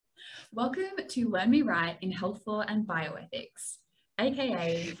Welcome to Learn Me Right in Health Law and Bioethics,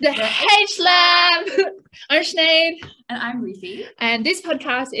 aka the H Lab. I'm Sinead. And I'm Ruthie. And this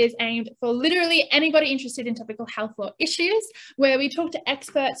podcast is aimed for literally anybody interested in topical health law issues, where we talk to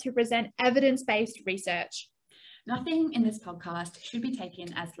experts who present evidence-based research. Nothing in this podcast should be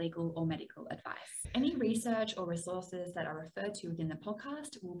taken as legal or medical advice. Any research or resources that are referred to within the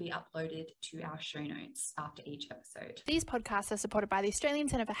podcast will be uploaded to our show notes after each episode. These podcasts are supported by the Australian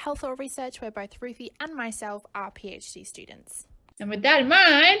Centre for Health Law Research, where both Ruthie and myself are PhD students. And with that in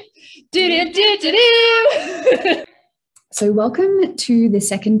mind, So welcome to the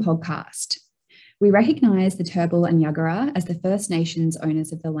second podcast. We recognise the Turrbal and Yagara as the First Nations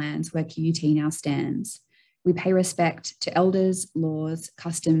owners of the lands where QUT now stands. We pay respect to elders, laws,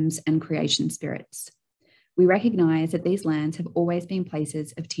 customs, and creation spirits. We recognise that these lands have always been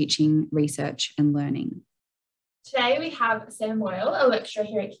places of teaching, research, and learning. Today we have Sam Boyle, a lecturer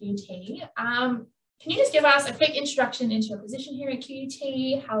here at QUT. Can you just give us a quick introduction into your position here at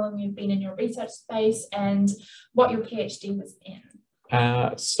QUT, how long you've been in your research space, and what your PhD was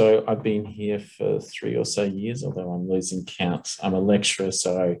in? So I've been here for 3 or so years, although I'm losing count. I'm a lecturer,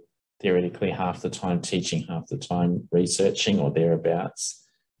 so theoretically half the time teaching, half the time researching or thereabouts.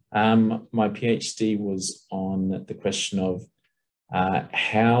 My PhD was on the question of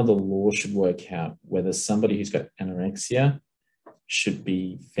how the law should work out, whether somebody who's got anorexia should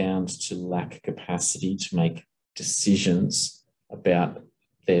be found to lack capacity to make decisions about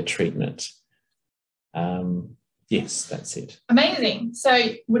their treatment. Yes, that's it. Amazing. So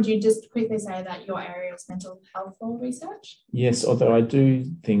would you just quickly say that your area is mental health law research? Yes, although I do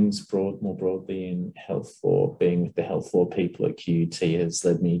things more broadly in health law. Being with the health law people at QUT has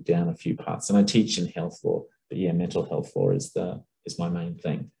led me down a few paths, and I teach in health law, but yeah, mental health law is my main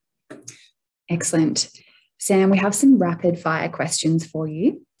thing. Excellent. Sam, we have some rapid fire questions for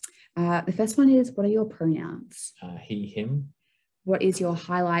you. The first one is, what are your pronouns? He, him. What is your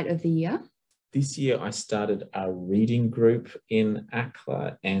highlight of the year? This year I started a reading group in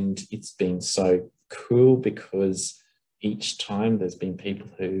ACLA, and it's been so cool because each time there's been people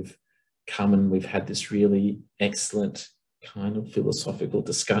who've come and we've had this really excellent kind of philosophical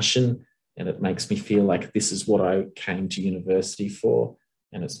discussion, and it makes me feel like this is what I came to university for,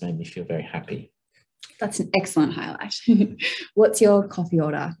 and it's made me feel very happy. That's an excellent highlight. What's your coffee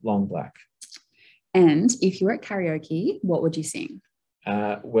order? Long black. And if you were at karaoke, what would you sing?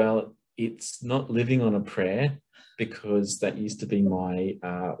 Well, it's not Living on a Prayer, because that used to be my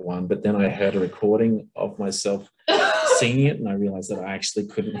one, but then I heard a recording of myself singing it and I realised that I actually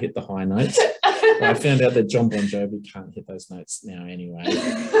couldn't hit the high notes. I found out that John Bon Jovi can't hit those notes now anyway.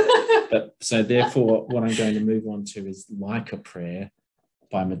 So therefore what I'm going to move on to is Like a Prayer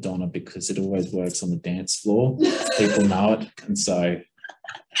by Madonna, because it always works on the dance floor. People know it, and so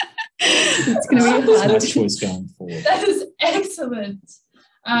it's going to be a nice choice going forward. That is excellent.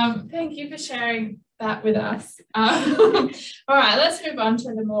 Thank you for sharing that with us. All right, let's move on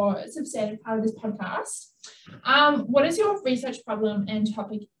to the more substantive part of this podcast. What is your research problem and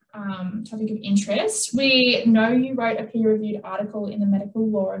topic of interest? We know you wrote a peer-reviewed article in the Medical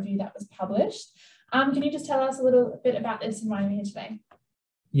Law Review that was published. Can you just tell us a little bit about this and why you're here today?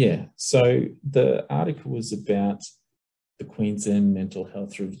 Yeah, so the article was about the Queensland Mental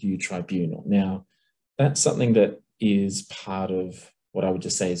Health Review Tribunal. Now, that's something that is part of what I would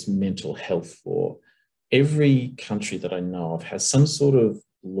just say is mental health law. Every country that I know of has some sort of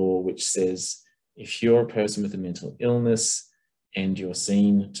law which says if you're a person with a mental illness and you're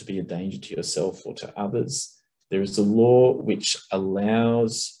seen to be a danger to yourself or to others, there is a law which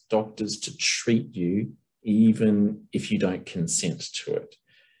allows doctors to treat you even if you don't consent to it.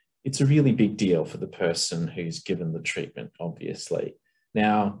 It's a really big deal for the person who's given the treatment, obviously.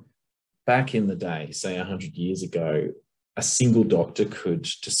 Now, back in the day, say 100 years ago, a single doctor could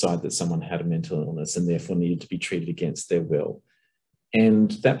decide that someone had a mental illness and therefore needed to be treated against their will. And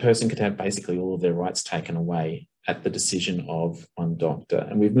that person could have basically all of their rights taken away at the decision of one doctor.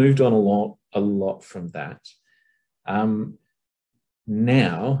 And we've moved on a lot from that.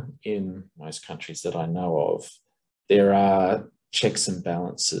 Now, in most countries that I know of, there are checks and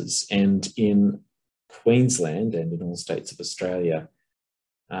balances. And in Queensland and in all states of Australia,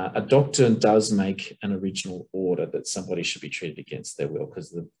 a doctor does make an original order that somebody should be treated against their will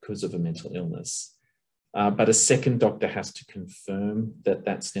because of a mental illness. But a second doctor has to confirm that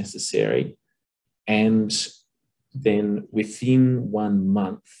that's necessary. And then within 1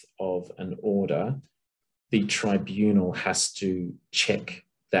 month of an order, the tribunal has to check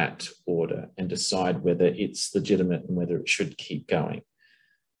that order and decide whether it's legitimate and whether it should keep going.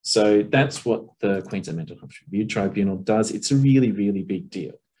 So that's what the Queensland Mental Health Review Tribunal does. It's a really, really big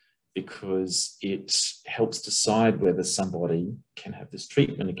deal. because it helps decide whether somebody can have this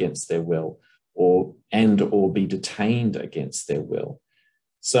treatment against their will or be detained against their will.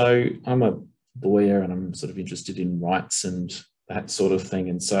 So I'm a lawyer and I'm sort of interested in rights and that sort of thing.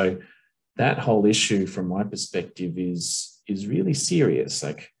 And so that whole issue from my perspective is really serious.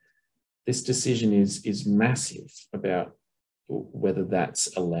 Like, this decision is massive about whether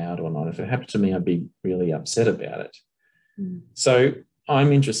that's allowed or not. If it happened to me, I'd be really upset about it. Mm. So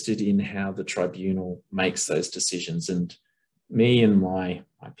I'm interested in how the tribunal makes those decisions. And me and my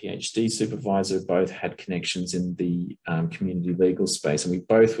PhD supervisor both had connections in the community legal space, and we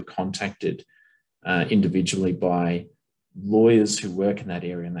both were contacted individually by lawyers who work in that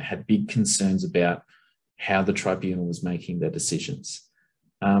area, and they had big concerns about how the tribunal was making their decisions.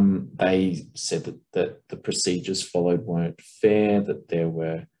 They said that the procedures followed weren't fair, that there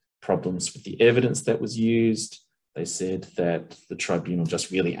were problems with the evidence that was used. They said that the tribunal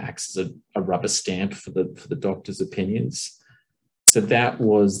just really acts as a rubber stamp for the doctor's opinions. So that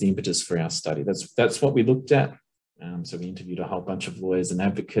was the impetus for our study. That's what we looked at. So we interviewed a whole bunch of lawyers and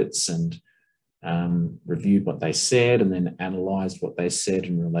advocates and reviewed what they said, and then analysed what they said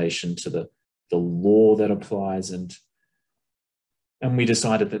in relation to the law that applies, and we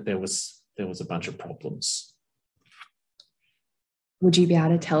decided that there was a bunch of problems. Would you be able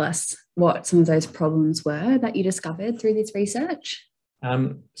to tell us what some of those problems were that you discovered through this research?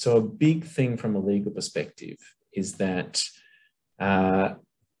 So a big thing from a legal perspective is that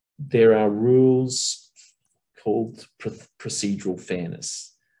there are rules called procedural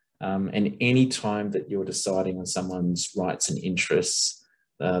fairness. And any time that you're deciding on someone's rights and interests,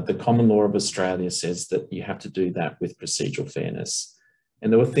 the common law of Australia says that you have to do that with procedural fairness.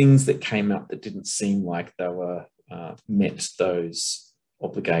 And there were things that came up that didn't seem like they were met those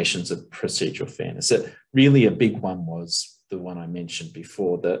obligations of procedural fairness. So really a big one was the one I mentioned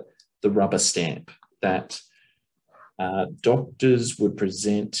before, the rubber stamp, that doctors would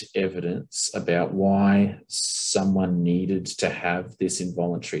present evidence about why someone needed to have this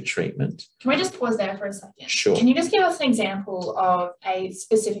involuntary treatment. Can we just pause there for a second? Sure. Can you just give us an example of a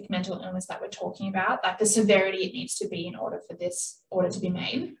specific mental illness that we're talking about, like the severity it needs to be in order for this order to be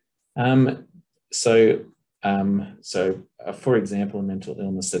made? For example, a mental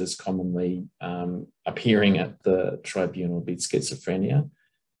illness that is commonly appearing at the tribunal would be schizophrenia,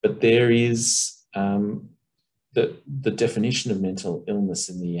 but there is the definition of mental illness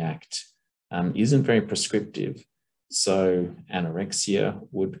in the Act isn't very prescriptive. So anorexia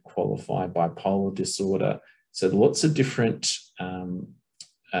would qualify, bipolar disorder. So lots of different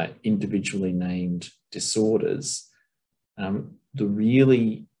individually named disorders.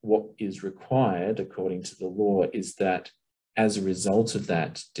 What is required according to the law is that as a result of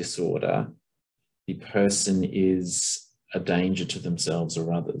that disorder, the person is a danger to themselves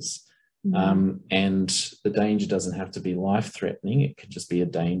or others. Mm-hmm. And the danger doesn't have to be life-threatening. It could just be a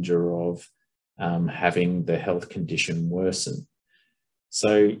danger of having the health condition worsen.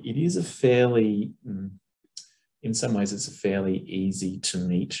 So it is in some ways, it's a fairly easy to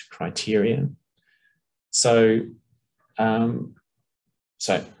meet criterion. So, thank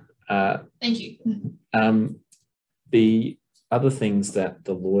you. The other things that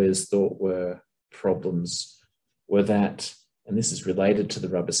the lawyers thought were problems were that, and this is related to the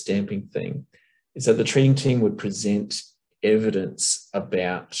rubber stamping thing, is that the treating team would present evidence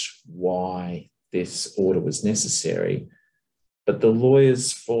about why this order was necessary, but the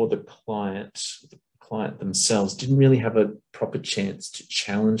lawyers for the client themselves didn't really have a proper chance to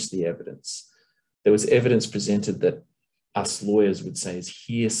challenge the evidence. There was evidence presented that us lawyers would say is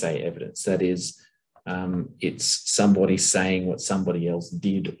hearsay evidence. That is, it's somebody saying what somebody else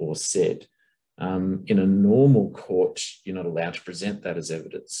did or said. In a normal court, you're not allowed to present that as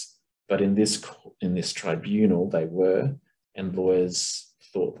evidence. But in this tribunal, they were, and lawyers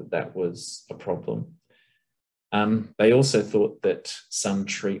thought that was a problem. They also thought that some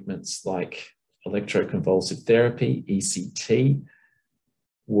treatments like electroconvulsive therapy, ECT,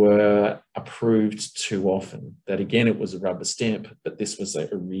 were approved too often. That again, it was a rubber stamp, but this was a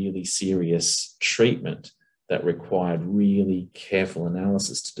really serious treatment that required really careful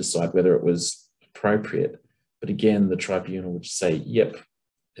analysis to decide whether it was appropriate. But again, the tribunal would say, yep,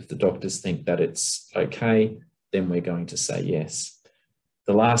 if the doctors think that it's okay, then we're going to say yes.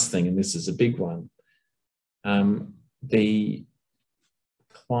 The last thing, and this is a big one, the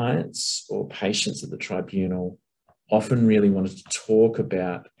clients or patients at the tribunal often really wanted to talk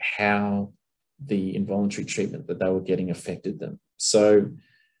about how the involuntary treatment that they were getting affected them. So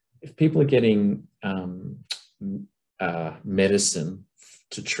if people are getting medicine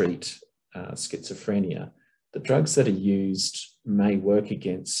to treat schizophrenia, the drugs that are used may work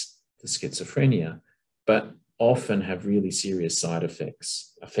against the schizophrenia, but often have really serious side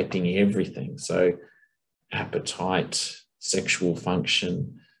effects affecting everything. So appetite, sexual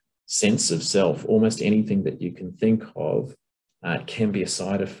function, sense of self, almost anything that you can think of can be a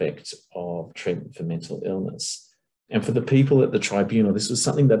side effect of treatment for mental illness. And for the people at the tribunal, this was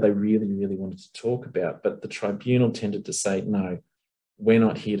something that they really, really wanted to talk about, but the tribunal tended to say, no, we're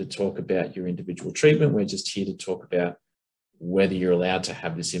not here to talk about your individual treatment. We're just here to talk about whether you're allowed to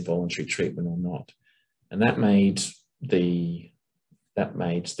have this involuntary treatment or not. And that made the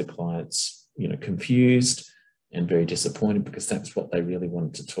clients, confused and very disappointed, because that's what they really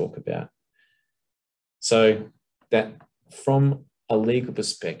wanted to talk about. So that from a legal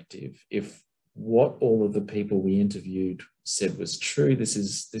perspective, if what all of the people we interviewed said was true, this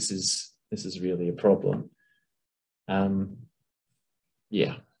is really a problem.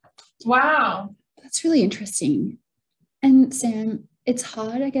 Yeah. Wow. That's really interesting. And Sam, it's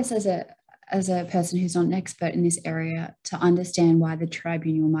hard, I guess, as a person who's not an expert in this area, to understand why the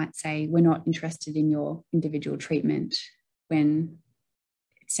tribunal might say we're not interested in your individual treatment, when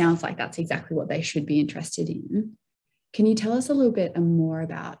it sounds like that's exactly what they should be interested in. Can you tell us a little bit more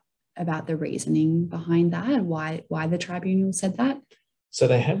about the reasoning behind that, and why the tribunal said that? So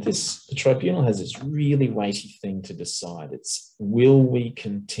the tribunal has this really weighty thing to decide. It's, will we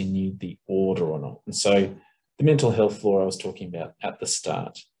continue the order or not? And so the mental health law I was talking about at the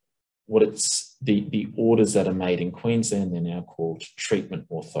start, what it's the orders that are made in Queensland, they're now called treatment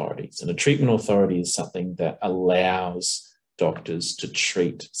authorities. And a treatment authority is something that allows doctors to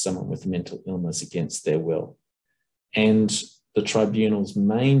treat someone with mental illness against their will. And the tribunal's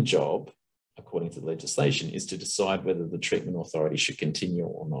main job, according to the legislation, is to decide whether the treatment authority should continue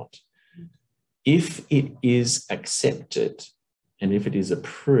or not. If it is accepted and if it is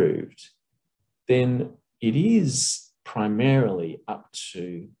approved, then it is primarily up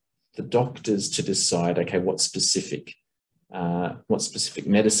to the doctors to decide, okay, what specific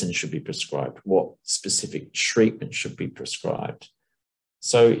medicine should be prescribed, what specific treatment should be prescribed.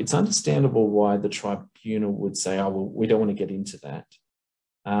 So it's understandable why the tribunal would say, oh, well, we don't want to get into that.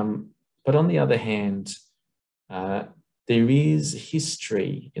 But on the other hand, there is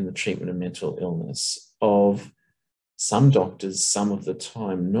history in the treatment of mental illness of some doctors, some of the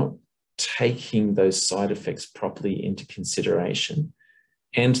time, not taking those side effects properly into consideration.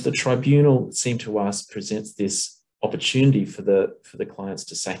 And the tribunal, it seemed to us, presents this opportunity for the clients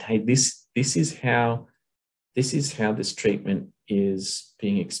to say, hey, this is how this treatment is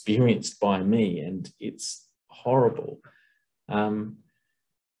being experienced by me, and it's horrible.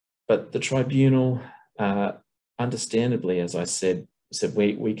 But the tribunal, understandably, as I said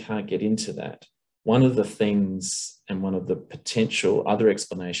we can't get into that. One of the things and one of the potential other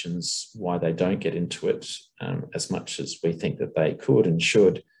explanations why they don't get into it as much as we think that they could and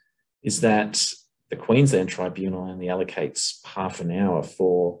should is that the Queensland Tribunal only allocates half an hour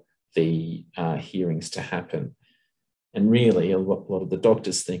for the hearings to happen. And really, a lot of the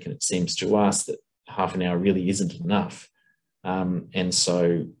doctors think, and it seems to us, that half an hour really isn't enough. And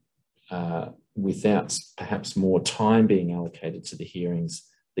so without perhaps more time being allocated to the hearings,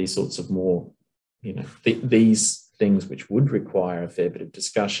 these sorts of more, these things which would require a fair bit of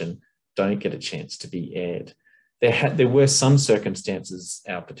discussion don't get a chance to be aired. There were some circumstances,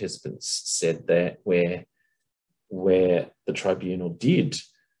 our participants said, that where the tribunal did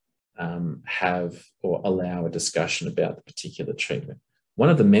have or allow a discussion about the particular treatment. One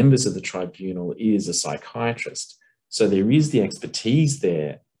of the members of the tribunal is a psychiatrist, so there is the expertise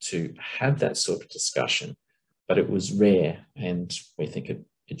there to have that sort of discussion, but it was rare, and we think it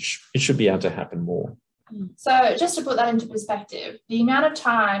should be able to happen more. So just to put that into perspective, the amount of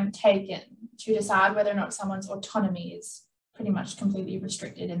time taken to decide whether or not someone's autonomy is pretty much completely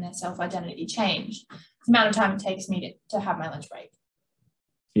restricted and their self-identity changed, the amount of time it takes me to have my lunch break.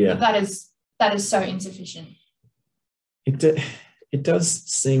 Yeah, that is so insufficient. It does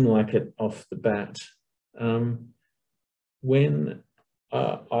seem like it off the bat. When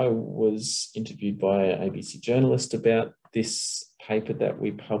I was interviewed by an ABC journalist about this paper that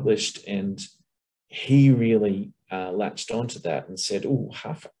we published, and he really latched onto that and said, oh,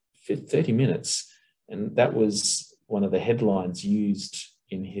 30 minutes. And that was one of the headlines used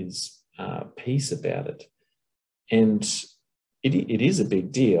in his piece about it. And it is a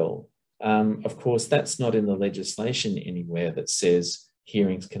big deal. Of course, that's not in the legislation anywhere that says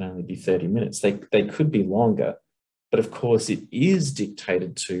hearings can only be 30 minutes. They could be longer, but of course it is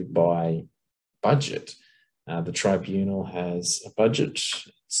dictated to by budget. The tribunal has a budget.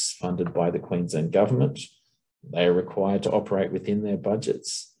 It's funded by the Queensland government. They are required to operate within their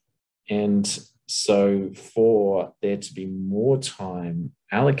budgets. And So for there to be more time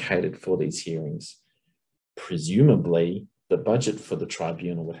allocated for these hearings, presumably the budget for the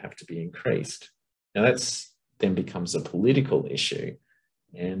tribunal would have to be increased. Now that's then becomes a political issue,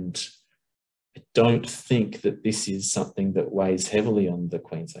 and I don't think that this is something that weighs heavily on the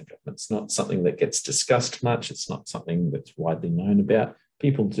Queensland government. It's not something that gets discussed much. It's not something that's widely known about.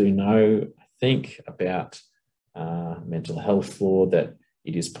 People do know, I think, about mental health law, that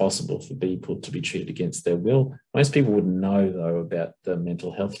it is possible for people to be treated against their will. Most people wouldn't know, though, about the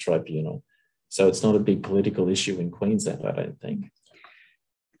Mental Health Tribunal. So it's not a big political issue in Queensland, I don't think.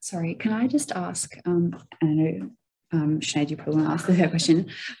 Sorry, can I just ask, I know Sinead, you probably want to ask the third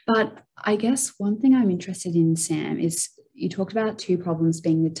question, but I guess one thing I'm interested in, Sam, is you talked about two problems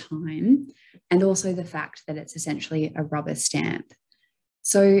being the time and also the fact that it's essentially a rubber stamp.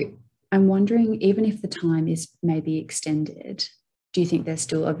 So I'm wondering, even if the time is maybe extended, do you think there's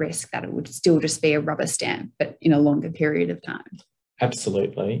still a risk that it would still just be a rubber stamp, but in a longer period of time?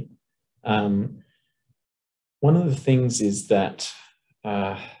 Absolutely. One of the things is that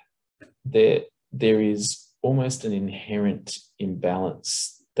there is almost an inherent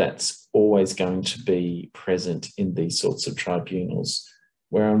imbalance that's always going to be present in these sorts of tribunals,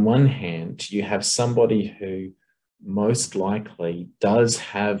 where on one hand, you have somebody who most likely does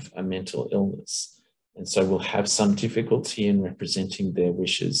have a mental illness, and so will have some difficulty in representing their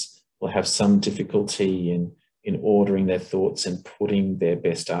wishes, will have some difficulty in ordering their thoughts and putting their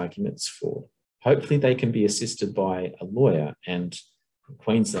best arguments forward. Hopefully they can be assisted by a lawyer, and in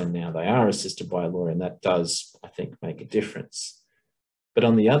Queensland now they are assisted by a lawyer, and that does, I think, make a difference. But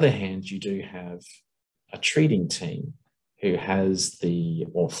on the other hand, you do have a treating team who has the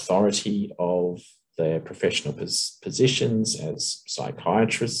authority of their professional positions as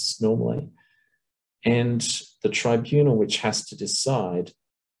psychiatrists normally, and the tribunal which has to decide,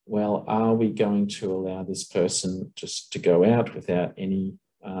 well, are we going to allow this person just to go out without any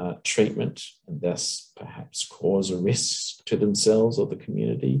treatment and thus perhaps cause a risk to themselves or the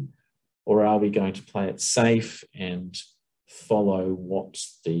community? Or are we going to play it safe and follow what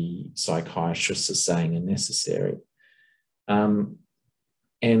the psychiatrists are saying are necessary?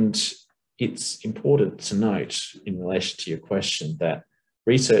 And it's important to note in relation to your question that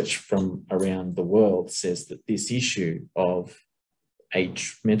research from around the world says that this issue of a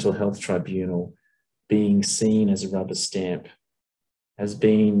mental health tribunal being seen as a rubber stamp has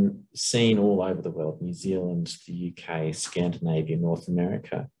been seen all over the world: New Zealand, the UK, Scandinavia, North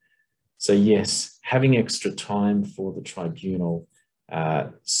America. So yes, having extra time for the tribunal,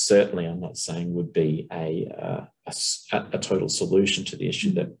 certainly I'm not saying would be a total solution to the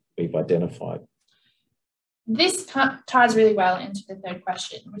issue that we've identified. This ties really well into the third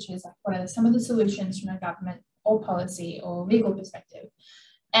question, which is like, what are some of the solutions from a government or policy or legal perspective?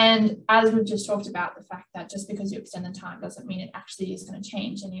 And as we've just talked about, the fact that just because you extend the time doesn't mean it actually is going to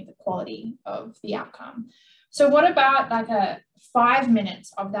change any of the quality of the outcome. So what about like a 5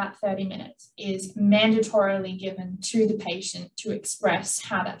 minutes of that 30 minutes is mandatorily given to the patient to express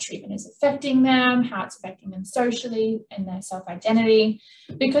how that treatment is affecting them, how it's affecting them socially and their self-identity,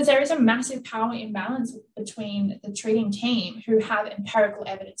 because there is a massive power imbalance between the treating team, who have empirical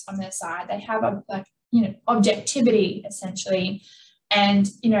evidence on their side. They have objectivity essentially, and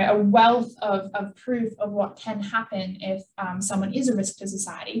a wealth of proof of what can happen if someone is a risk to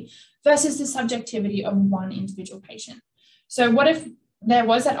society, versus the subjectivity of one individual patient. So what if there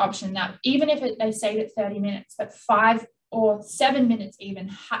was that option that even if they stayed at 30 minutes, but 5 or 7 minutes even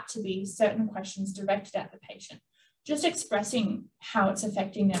had to be certain questions directed at the patient, just expressing how it's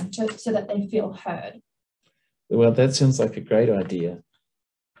affecting them so that they feel heard? Well, that sounds like a great idea.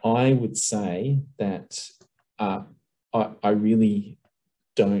 I would say that I really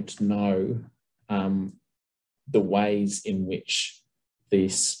don't know the ways in which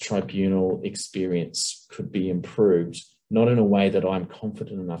this tribunal experience could be improved, not in a way that I'm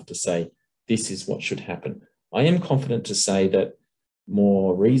confident enough to say this is what should happen. I am confident to say that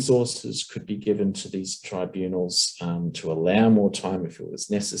more resources could be given to these tribunals to allow more time if it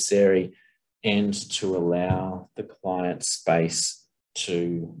was necessary, and to allow the client space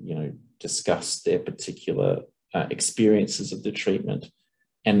to, discuss their particular experiences of the treatment,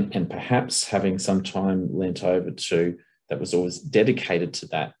 and perhaps having some time lent over to that was always dedicated to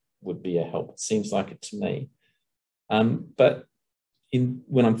that would be a help. It seems like it to me. But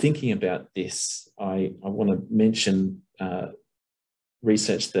when I'm thinking about this, I want to mention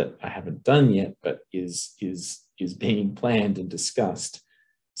research that I haven't done yet, but is being planned and discussed.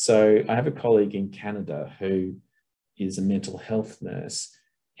 So I have a colleague in Canada who is a mental health nurse,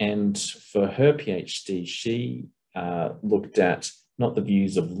 and for her PhD, she looked at not the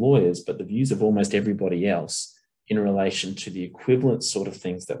views of lawyers, but the views of almost everybody else in relation to the equivalent sort of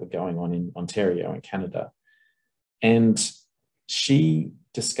things that were going on in Ontario and Canada. And she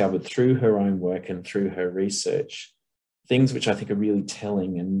discovered through her own work and through her research things which I think are really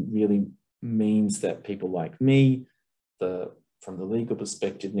telling and really means that people like me, from the legal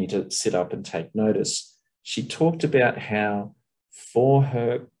perspective, need to sit up and take notice. She talked about how for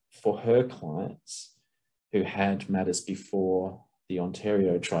her clients who had matters before the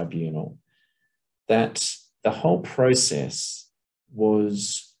Ontario Tribunal, that the whole process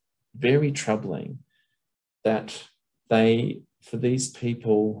was very troubling, that for these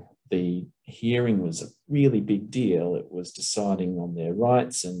people, the hearing was a really big deal. It was deciding on their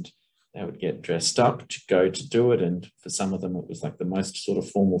rights, and they would get dressed up to go to do it. And for some of them, it was like the most sort of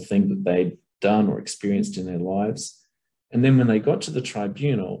formal thing that they'd done or experienced in their lives. And then when they got to the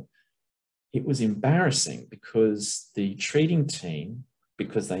tribunal, it was embarrassing because the treating team,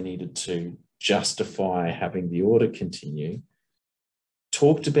 because they needed to justify having the order continue,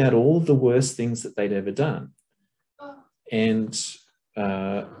 talked about all of the worst things that they'd ever done. And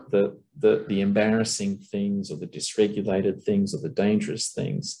the embarrassing things or the dysregulated things or the dangerous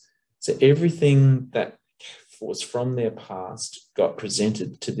things. So everything that was from their past got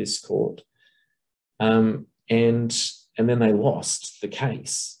presented to this court. And then they lost the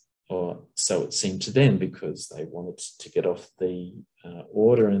case, or so it seemed to them, because they wanted to get off the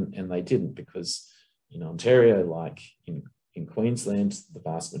order and they didn't, because in Ontario, like in Queensland, the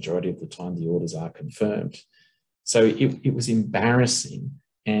vast majority of the time the orders are confirmed. So it was embarrassing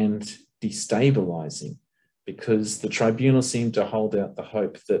and destabilising, because the tribunal seemed to hold out the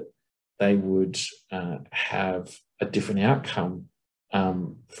hope that they would have a different outcome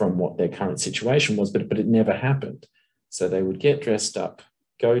from what their current situation was, but it never happened. So they would get dressed up,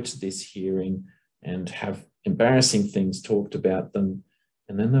 go to this hearing and have embarrassing things talked about them,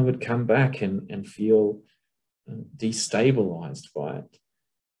 and then they would come back and feel destabilised by it.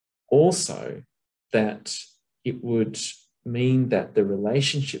 Also, that it would mean that the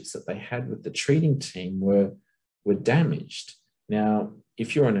relationships that they had with the treating team were damaged. Now,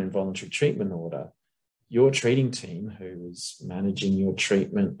 if you're on an involuntary treatment order, your treating team, who is managing your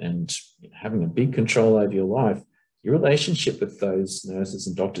treatment and having a big control over your life, your relationship with those nurses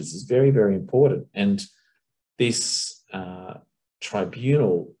and doctors is very, very important. And this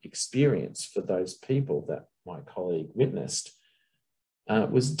tribunal experience for those people that my colleague witnessed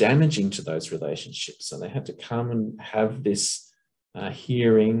was damaging to those relationships. So they had to come and have this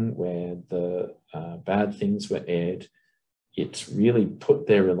hearing where the bad things were aired. It really put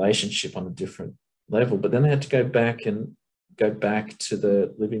their relationship on a different level. But then they had to go back to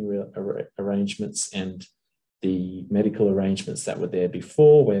the living arrangements and the medical arrangements that were there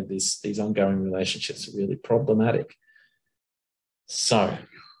before, where these ongoing relationships are really problematic. So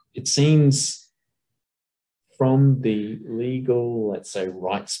it seems, from the legal, let's say,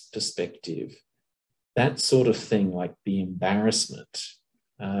 rights perspective, that sort of thing, like the embarrassment,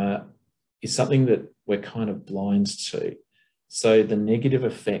 is something that we're kind of blind to. So the negative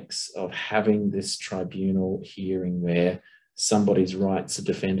effects of having this tribunal hearing where somebody's rights are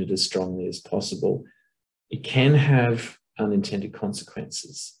defended as strongly as possible, it can have unintended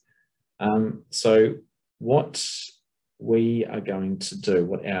consequences. So what we are going to do,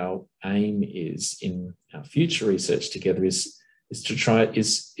 what our aim is in our future research together, is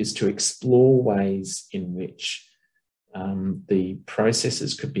to explore ways in which the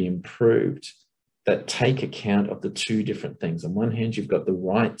processes could be improved that take account of the two different things. On one hand, you've got the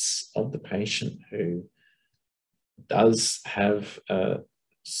rights of the patient who does have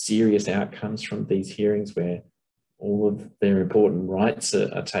serious outcomes from these hearings where all of their important rights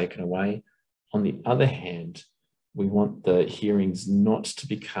are taken away. On the other hand, we want the hearings not to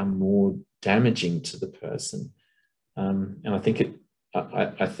become more damaging to the person. And I think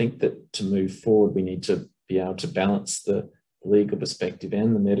that to move forward, we need to be able to balance the legal perspective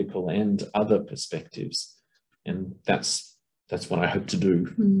and the medical and other perspectives. And that's what I hope to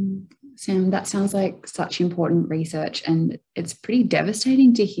do. Sam, that sounds like such important research, and it's pretty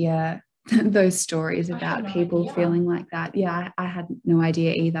devastating to hear those stories about people feeling like that. Yeah, I had no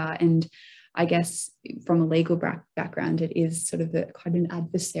idea either. And I guess from a legal background, it is sort of quite an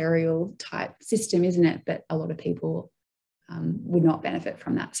adversarial type system, isn't it? But a lot of people would not benefit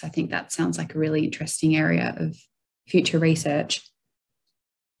from that. So I think that sounds like a really interesting area of future research.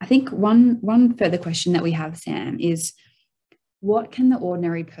 I think one further question that we have, Sam, is what can the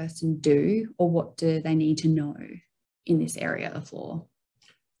ordinary person do, or what do they need to know in this area of law?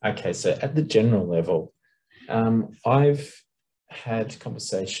 Okay, so at the general level, I've had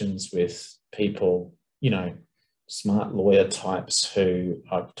conversations with people, smart lawyer types who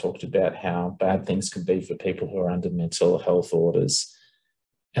I've talked about how bad things can be for people who are under mental health orders.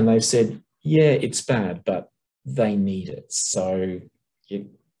 And they've said, yeah, it's bad, but they need it. So,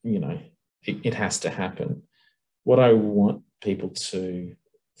 it has to happen. What I want people to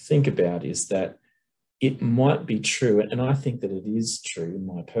think about is that it might be true, and I think that it is true in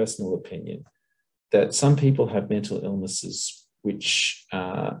my personal opinion, that some people have mental illnesses which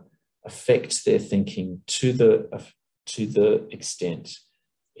affect their thinking to the extent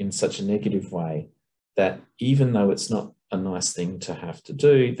in such a negative way that even though it's not a nice thing to have to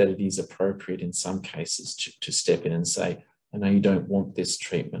do, that it is appropriate in some cases to step in and say, I know you don't want this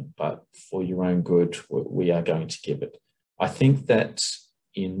treatment, but for your own good, we are going to give it. I think that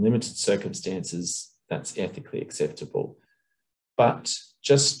in limited circumstances, that's ethically acceptable. But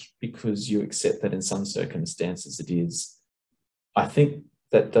just because you accept that in some circumstances it is, I think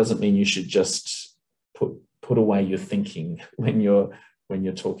that doesn't mean you should just put away your thinking when you're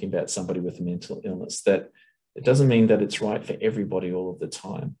talking about somebody with a mental illness. That it doesn't mean that it's right for everybody all of the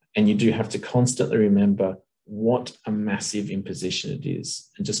time. And you do have to constantly remember what a massive imposition it is,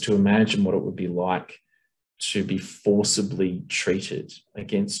 and just to imagine what it would be like to be forcibly treated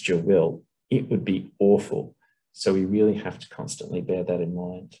against your will. It would be awful. So we really have to constantly bear that in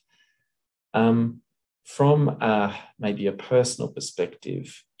mind. From maybe a personal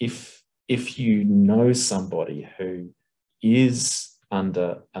perspective, if you know somebody who is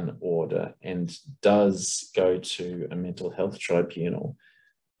under an order and does go to a mental health tribunal,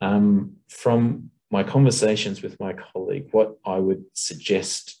 from my conversations with my colleague, what I would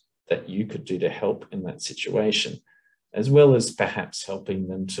suggest that you could do to help in that situation, as well as perhaps helping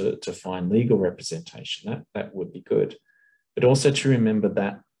them to find legal representation, that would be good. But also to remember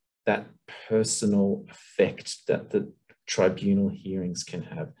that personal effect that the tribunal hearings can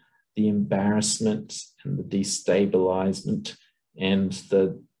have, the embarrassment and the destabilisement and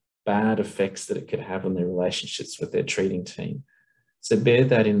the bad effects that it could have on their relationships with their treating team. So bear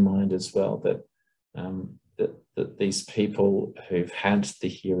that in mind as well, that these people who've had the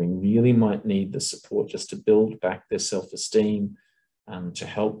hearing really might need the support just to build back their self-esteem, to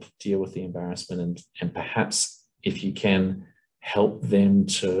help deal with the embarrassment, and perhaps if you can help them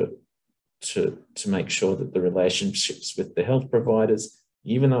to make sure that the relationships with the health providers,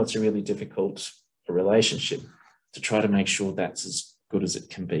 even though it's a really difficult relationship, to try to make sure that's as good as it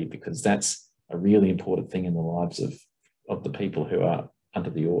can be, because that's a really important thing in the lives of the people who are under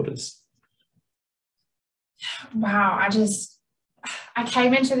the orders. Wow, I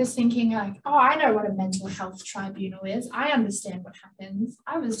came into this thinking like, oh, I know what a mental health tribunal is. I understand what happens.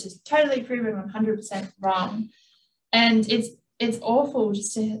 I was just totally proven 100% wrong. And it's awful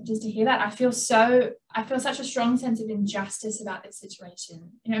just to hear that. I feel such a strong sense of injustice about this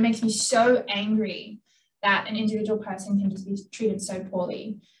situation. It makes me so angry that an individual person can just be treated so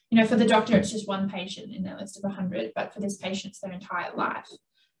poorly. For the doctor, it's just one patient in their list of 100, but for this patient, it's their entire life.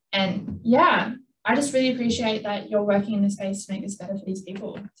 And yeah, I just really appreciate that you're working in this space to make this better for these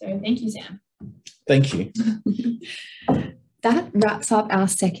people. So thank you, Sam. Thank you. That wraps up our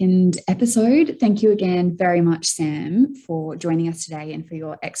second episode. Thank you again very much, Sam, for joining us today and for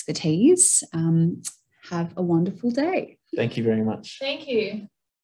your expertise. Have a wonderful day. Thank you very much. Thank you.